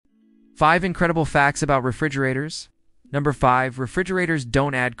5 incredible facts about refrigerators. Number 5, refrigerators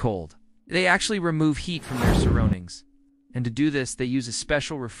don't add cold. They actually remove heat from their surroundings. And to do this, they use a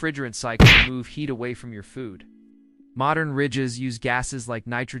special refrigerant cycle to move heat away from your food. Modern fridges use gases like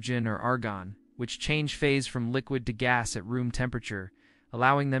nitrogen or argon, which change phase from liquid to gas at room temperature,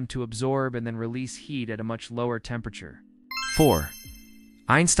 allowing them to absorb and then release heat at a much lower temperature. 4.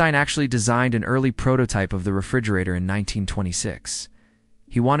 Einstein actually designed an early prototype of the refrigerator in 1926.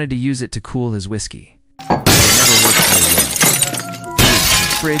 He wanted to use it to cool his whiskey. But it never worked very well.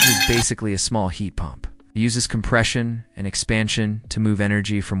 The fridge is basically a small heat pump. It uses compression and expansion to move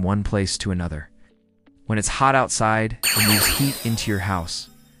energy from one place to another. When it's hot outside, it moves heat into your house.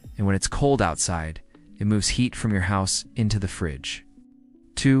 And when it's cold outside, it moves heat from your house into the fridge.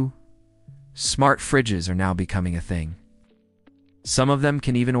 2. Smart fridges are now becoming a thing. Some of them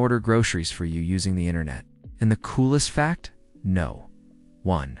can even order groceries for you using the internet. And the coolest fact? No.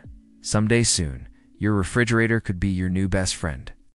 1. Someday soon, your refrigerator could be your new best friend.